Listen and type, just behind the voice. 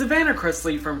Savannah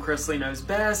Chrisley from Chrisley Knows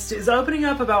Best is opening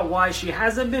up about why she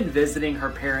hasn't been visiting her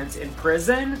parents in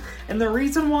prison, and the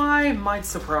reason why might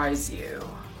surprise you.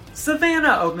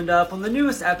 Savannah opened up on the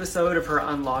newest episode of her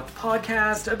Unlocked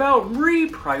podcast about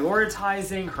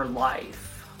reprioritizing her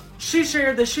life. She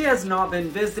shared that she has not been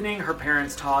visiting her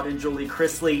parents Todd and Julie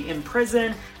Chrisley in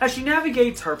prison as she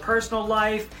navigates her personal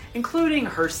life, including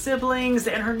her siblings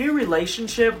and her new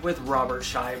relationship with Robert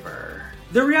Shiver.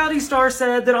 The reality star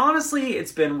said that honestly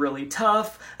it's been really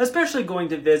tough, especially going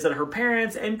to visit her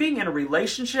parents and being in a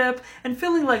relationship and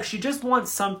feeling like she just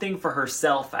wants something for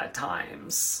herself at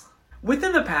times.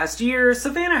 Within the past year,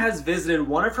 Savannah has visited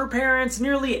one of her parents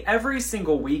nearly every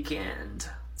single weekend.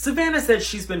 Savannah said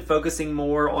she's been focusing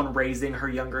more on raising her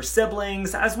younger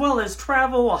siblings, as well as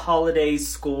travel, holidays,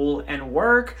 school, and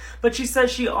work, but she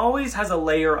says she always has a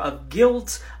layer of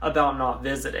guilt about not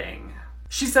visiting.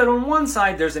 She said on one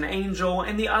side there's an angel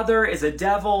and the other is a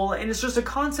devil, and it's just a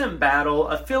constant battle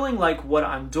of feeling like what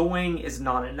I'm doing is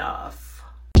not enough.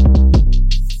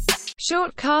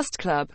 Short Cast Club